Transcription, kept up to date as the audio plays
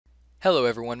Hello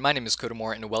everyone, my name is Godot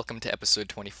and welcome to episode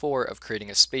 24 of creating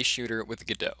a space shooter with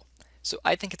Godot. So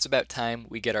I think it's about time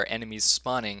we get our enemies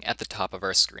spawning at the top of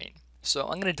our screen. So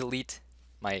I'm going to delete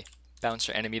my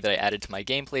bouncer enemy that I added to my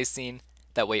gameplay scene.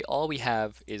 That way all we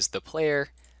have is the player,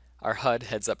 our HUD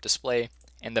heads-up display,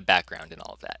 and the background and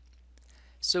all of that.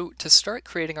 So to start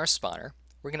creating our spawner,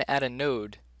 we're going to add a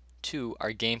node to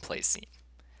our gameplay scene.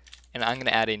 And I'm going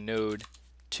to add a node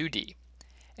 2D.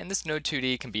 And this node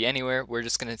 2D can be anywhere. We're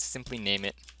just going to simply name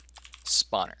it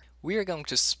spawner. We are going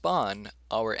to spawn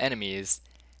our enemies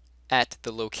at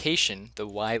the location, the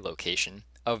Y location,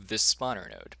 of this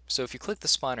spawner node. So if you click the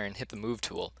spawner and hit the move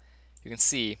tool, you can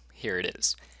see here it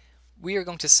is. We are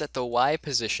going to set the Y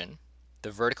position, the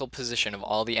vertical position of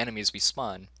all the enemies we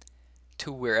spawn,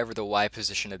 to wherever the Y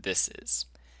position of this is.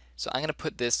 So I'm going to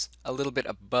put this a little bit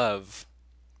above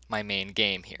my main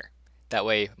game here. That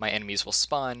way my enemies will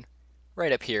spawn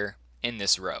right up here in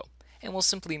this row. And we'll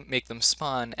simply make them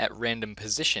spawn at random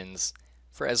positions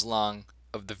for as long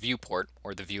of the viewport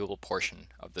or the viewable portion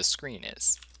of the screen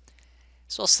is.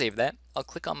 So I'll save that. I'll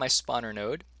click on my spawner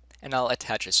node and I'll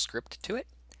attach a script to it.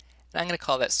 And I'm going to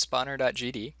call that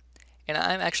spawner.gd. And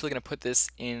I'm actually going to put this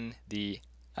in the,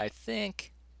 we'll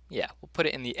put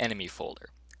it in the enemy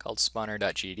folder called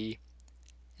spawner.gd.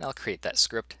 And I'll create that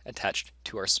script attached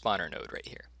to our spawner node right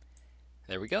here.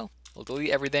 There we go. We'll delete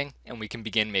everything and we can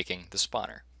begin making the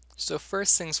spawner. So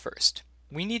first things first,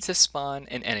 we need to spawn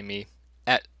an enemy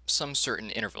at some certain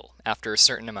interval after a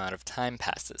certain amount of time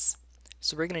passes.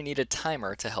 So we're going to need a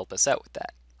timer to help us out with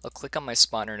that. I'll click on my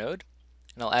spawner node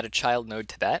and I'll add a child node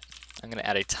to that. I'm going to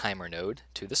add a timer node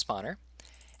to the spawner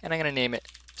and I'm going to name it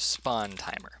spawn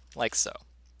timer, like so.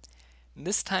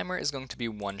 This timer is going to be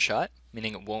one shot,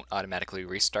 meaning it won't automatically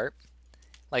restart,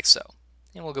 like so.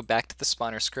 And we'll go back to the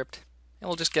spawner script and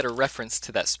we'll just get a reference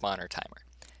to that spawner timer.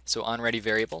 So onReady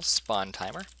variable spawn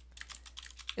timer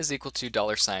is equal to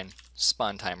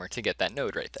 $spawn timer to get that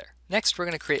node right there. Next, we're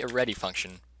going to create a ready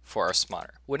function for our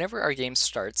spawner. Whenever our game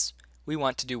starts, we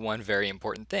want to do one very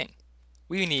important thing.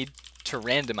 We need to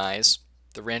randomize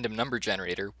the random number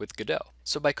generator with Godot.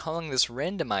 So by calling this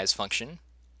randomize function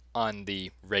on the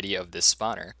ready of this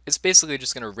spawner, it's basically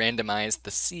just going to randomize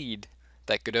the seed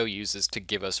that Godot uses to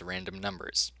give us random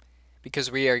numbers,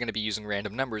 because we are going to be using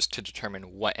random numbers to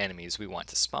determine what enemies we want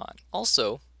to spawn.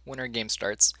 Also, when our game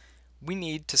starts, we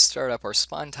need to start up our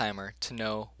spawn timer to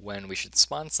know when we should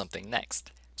spawn something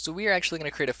next. So we are actually going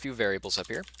to create a few variables up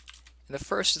here. And the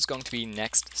first is going to be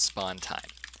next spawn time.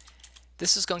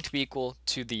 This is going to be equal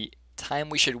to the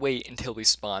time we should wait until we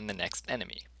spawn the next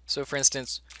enemy. So for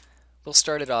instance, we'll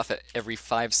start it off at every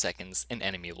 5 seconds an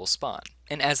enemy will spawn.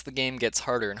 And as the game gets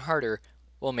harder and harder,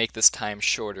 we'll make this time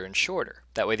shorter and shorter.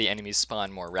 That way the enemies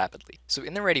spawn more rapidly. So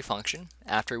in the ready function,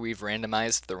 after we've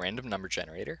randomized the random number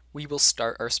generator, we will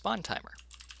start our spawn timer.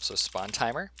 So spawn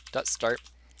timer.start,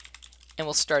 and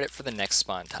we'll start it for the next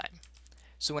spawn time.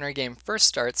 So when our game first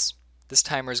starts, this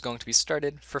timer is going to be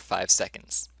started for 5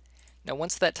 seconds. Now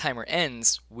once that timer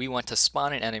ends, we want to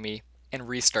spawn an enemy and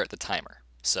restart the timer.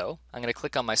 So I'm going to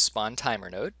click on my spawn timer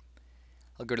node.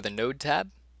 I'll go to the node tab,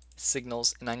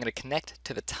 signals, and I'm going to connect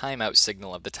to the timeout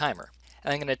signal of the timer.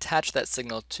 And I'm going to attach that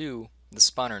signal to the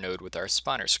spawner node with our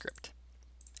spawner script.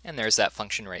 And there's that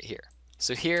function right here.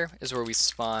 So here is where we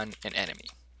spawn an enemy.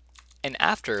 And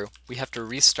after, we have to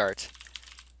restart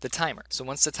the timer. So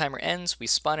once the timer ends, we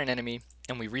spawn an enemy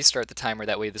and we restart the timer.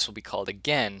 That way this will be called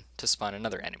again to spawn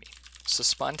another enemy. So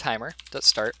spawn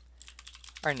timer.start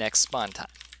our next spawn time,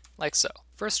 like so.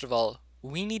 First of all,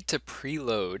 we need to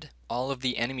preload all of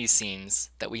the enemy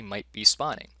scenes that we might be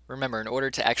spawning. Remember, in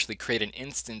order to actually create an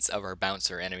instance of our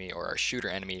bouncer enemy or our shooter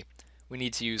enemy, we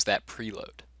need to use that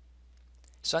preload.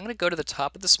 So I'm going to go to the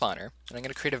top of the spawner and I'm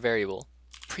going to create a variable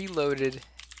preloaded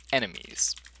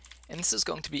enemies. And this is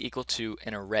going to be equal to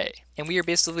an array. And we are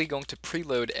basically going to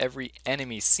preload every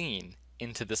enemy scene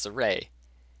into this array.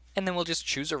 And then we'll just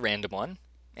choose a random one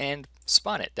and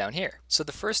spawn it down here. So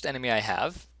the first enemy I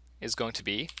have is going to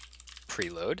be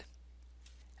preload,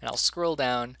 and I'll scroll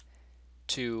down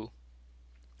to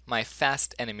my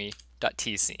fast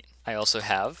enemy.t scene. I also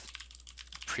have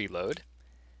preload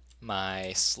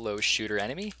my slow shooter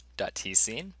enemy.t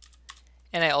scene,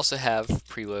 and I also have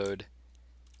preload,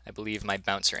 I believe, my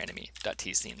bouncer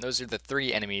enemy.t scene. Those are the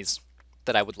 3 enemies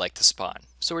that I would like to spawn.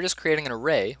 So we're just creating an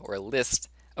array or a list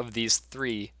of these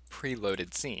 3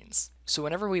 preloaded scenes. So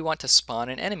whenever we want to spawn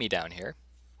an enemy down here,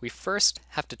 we first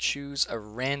have to choose a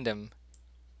random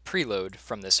preload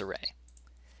from this array.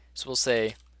 So we'll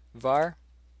say var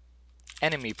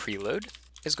enemy preload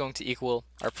is going to equal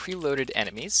our preloaded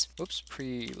enemies,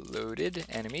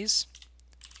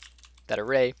 that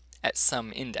array at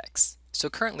some index. So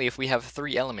currently if we have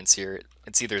 3 elements here,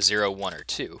 it's either 0, 1, or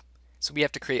 2. So we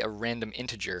have to create a random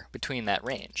integer between that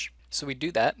range. So we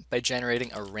do that by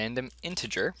generating a random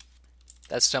integer.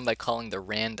 That's done by calling the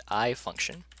randi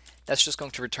function. That's just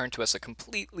going to return to us a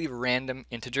completely random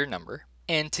integer number.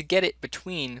 And to get it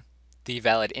between the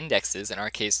valid indexes, in our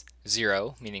case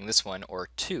 0, meaning this one, or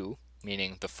 2,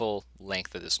 meaning the full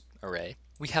length of this array,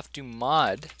 we have to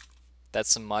mod,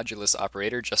 that's a modulus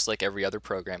operator just like every other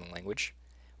programming language,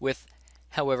 with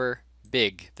however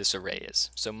big this array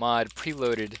is. So mod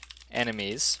preloaded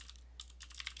enemies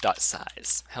dot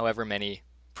size, however many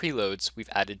preloads we've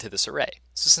added to this array.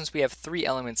 So since we have 3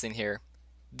 elements in here,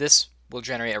 this will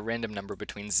generate a random number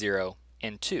between 0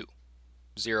 and 2.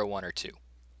 0, 1, or 2.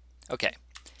 Okay,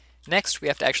 next we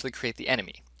have to actually create the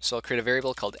enemy. So I'll create a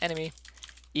variable called enemy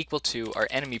equal to our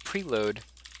enemy preload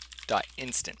dot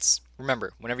instance.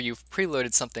 Remember, whenever you've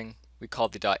preloaded something, we call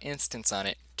the dot instance on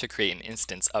it to create an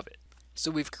instance of it. So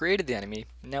we've created the enemy,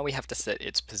 now we have to set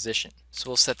its position. So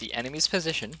we'll set the enemy's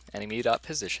position,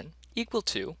 enemy.position, equal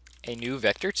to a new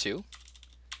vector 2,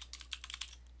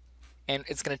 and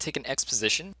it's going to take an x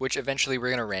position, which eventually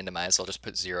we're going to randomize. I'll just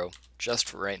put 0 just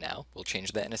for right now. We'll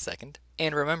change that in a second.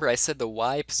 And remember, I said the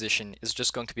y position is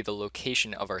just going to be the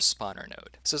location of our spawner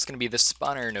node. So it's going to be the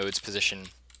spawner node's position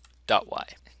dot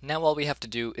y. Now all we have to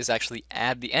do is actually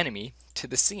add the enemy to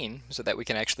the scene so that we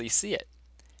can actually see it.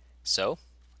 So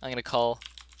I'm going to call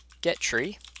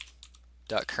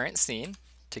getTree.currentScene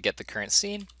to get the current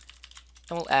scene,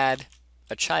 and we'll add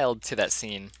a child to that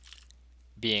scene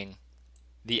being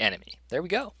the enemy. There we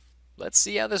go. Let's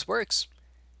see how this works.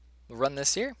 We'll run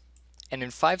this here, and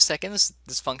in 5 seconds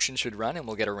this function should run and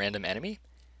we'll get a random enemy.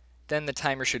 Then the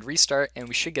timer should restart and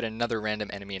we should get another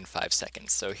random enemy in 5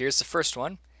 seconds. So here's the first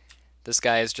one. This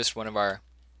guy is just one of our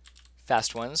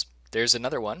fast ones. There's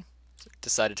another one.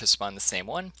 Decided to spawn the same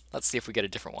one. Let's see if we get a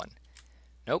different one.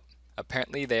 Nope.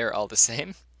 Apparently they are all the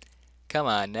same. Come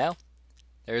on now.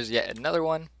 There's yet another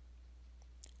one.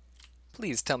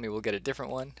 Please tell me we'll get a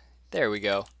different one. There we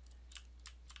go.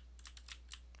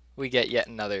 We get yet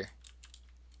another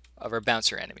of our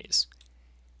bouncer enemies.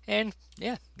 And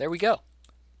yeah, there we go.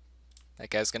 That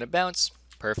guy's gonna bounce.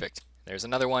 Perfect. There's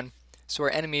another one. So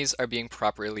our enemies are being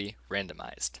properly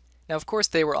randomized. Now of course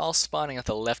they were all spawning at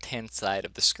the left hand side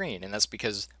of the screen, and that's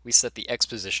because we set the x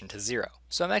position to 0.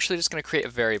 So I'm actually just going to create a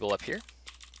variable up here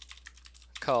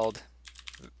called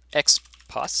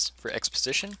xpos for x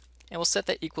position, and we'll set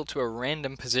that equal to a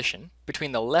random position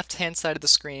between the left hand side of the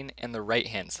screen and the right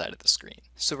hand side of the screen.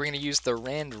 So we're going to use the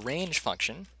randRange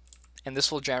function, and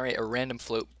this will generate a random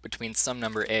float between some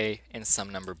number a and some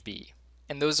number b.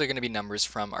 And those are going to be numbers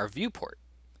from our viewport.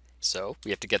 So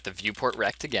we have to get the viewport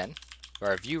rect again.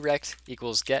 Our viewRect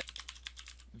equals get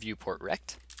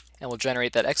viewportRect, and we'll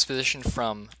generate that x position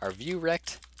from our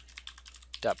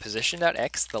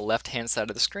viewRect.position.x, the left hand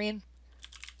side of the screen,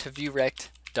 to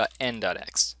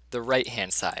viewRect.end.x, the right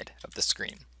hand side of the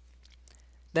screen.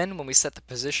 Then when we set the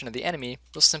position of the enemy,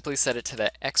 we'll simply set it to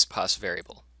that xpos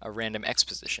variable, a random x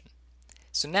position.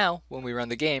 So now when we run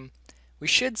the game, we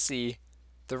should see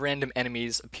the random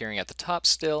enemies appearing at the top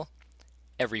still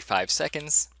every 5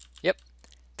 seconds. Yep.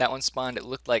 That one spawned, it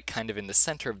looked like kind of in the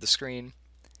center of the screen.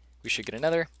 We should get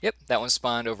another. Yep, that one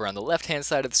spawned over on the left hand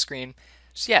side of the screen.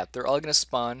 So yeah, they're all going to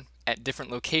spawn at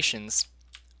different locations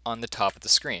on the top of the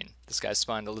screen. This guy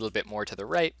spawned a little bit more to the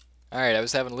right. Alright, I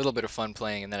was having a little bit of fun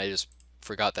playing and then I just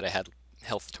forgot that I had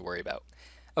health to worry about.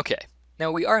 Okay,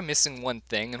 now we are missing one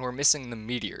thing, and we're missing the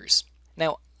meteors.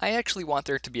 Now, I actually want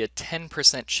there to be a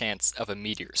 10% chance of a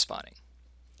meteor spawning.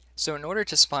 So in order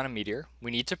to spawn a meteor, we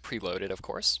need to preload it, of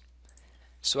course.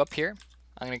 So up here,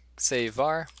 I'm going to say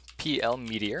var pl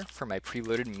meteor for my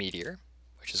preloaded meteor,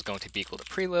 which is going to be equal to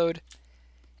preload,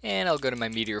 and I'll go to my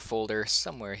meteor folder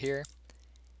somewhere here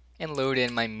and load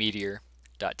in my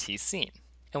meteor.tscene.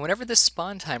 And whenever this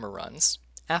spawn timer runs,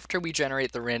 after we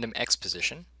generate the random x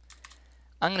position,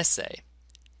 I'm going to say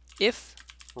if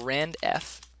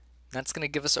randf, that's going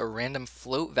to give us a random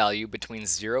float value between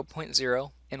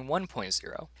 0.0 and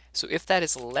 1.0. So if that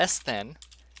is less than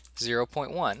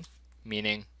 0.1,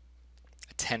 meaning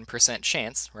a 10%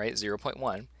 chance, right,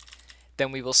 0.1,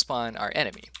 then we will spawn our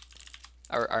enemy,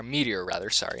 our meteor rather,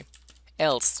 sorry,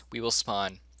 else we will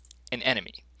spawn an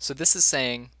enemy. So this is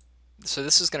saying,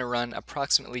 this is going to run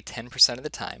approximately 10% of the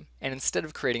time, and instead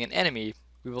of creating an enemy,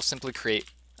 we will simply create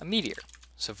a meteor.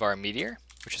 So var meteor,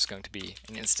 which is going to be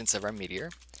an instance of our meteor,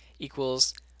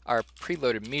 equals our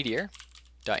preloaded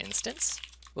meteor.instance.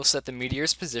 We'll set the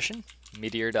meteor's position,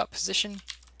 meteor.position,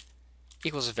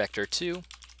 equals vector 2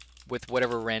 with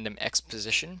whatever random x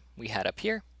position we had up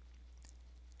here,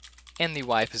 and the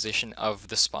y position of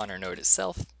the spawner node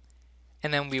itself,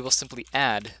 And then we will simply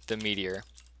add the meteor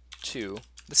to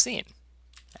the scene.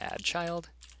 Add child,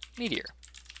 meteor.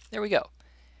 There we go.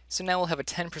 So now we'll have a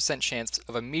 10% chance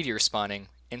of a meteor spawning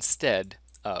instead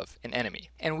of an enemy.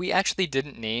 And we actually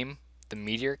didn't name the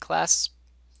meteor class.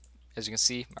 As you can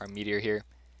see, our meteor here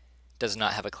does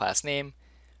not have a class name,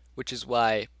 which is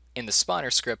why in the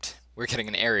spawner script we're getting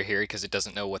an error here because it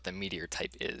doesn't know what the meteor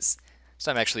type is.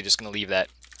 So I'm actually just going to leave that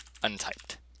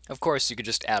untyped. Of course, you could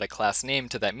just add a class name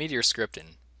to that meteor script and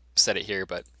set it here,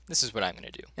 but this is what I'm going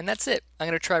to do. And that's it. I'm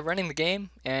going to try running the game,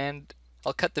 and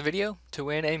I'll cut the video to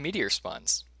when a meteor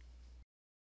spawns.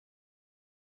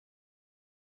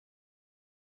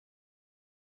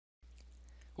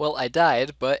 Well, I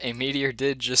died, but a meteor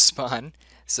did just spawn,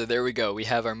 so there we go. We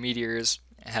have our meteors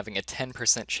having a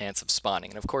 10% chance of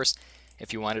spawning. And of course,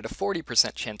 if you wanted a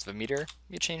 40% chance of a meteor,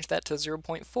 you change that to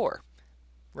 0.4.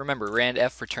 Remember,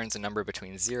 randf returns a number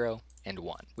between 0 and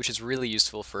 1, which is really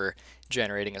useful for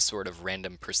generating a sort of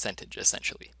random percentage,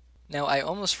 essentially. Now, I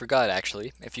almost forgot,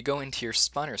 actually, if you go into your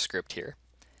spawner script here,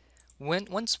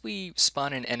 once we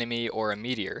spawn an enemy or a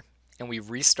meteor, and we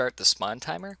restart the spawn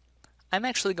timer, I'm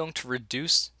actually going to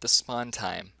reduce the spawn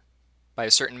time by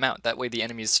a certain amount. That way the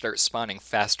enemies start spawning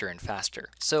faster and faster.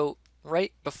 So,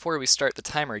 right before we start the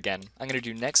timer again, I'm going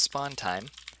to do next spawn time,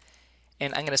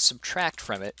 and I'm going to subtract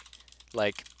from it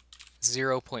like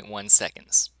 0.1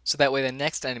 seconds. So that way the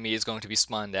next enemy is going to be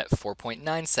spawned at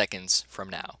 4.9 seconds from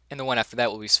now, and the one after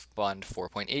that will be spawned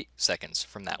 4.8 seconds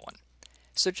from that one.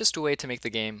 So just a way to make the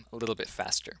game a little bit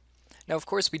faster. Now of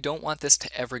course we don't want this to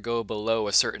ever go below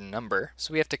a certain number,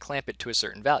 so we have to clamp it to a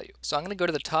certain value. So I'm going to go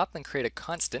to the top and create a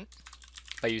constant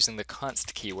by using the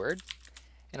const keyword,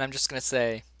 and I'm just going to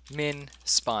say min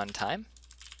spawn time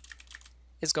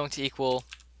is going to equal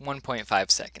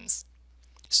 1.5 seconds.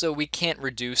 So we can't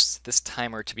reduce this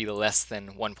timer to be less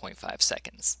than 1.5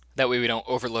 seconds. That way we don't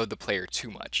overload the player too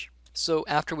much. So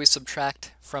after we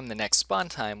subtract from the next spawn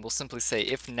time, we'll simply say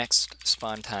if next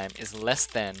spawn time is less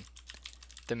than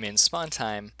the min spawn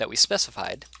time that we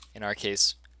specified. In our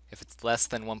case, if it's less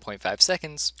than 1.5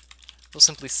 seconds, we'll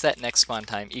simply set next spawn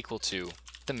time equal to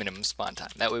the minimum spawn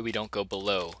time. That way we don't go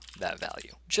below that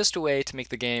value. Just a way to make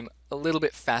the game a little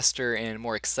bit faster and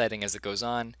more exciting as it goes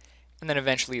on, and then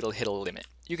eventually it'll hit a limit.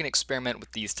 You can experiment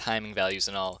with these timing values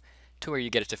and all to where you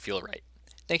get it to feel right.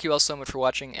 Thank you all so much for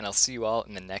watching, and I'll see you all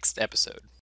in the next episode.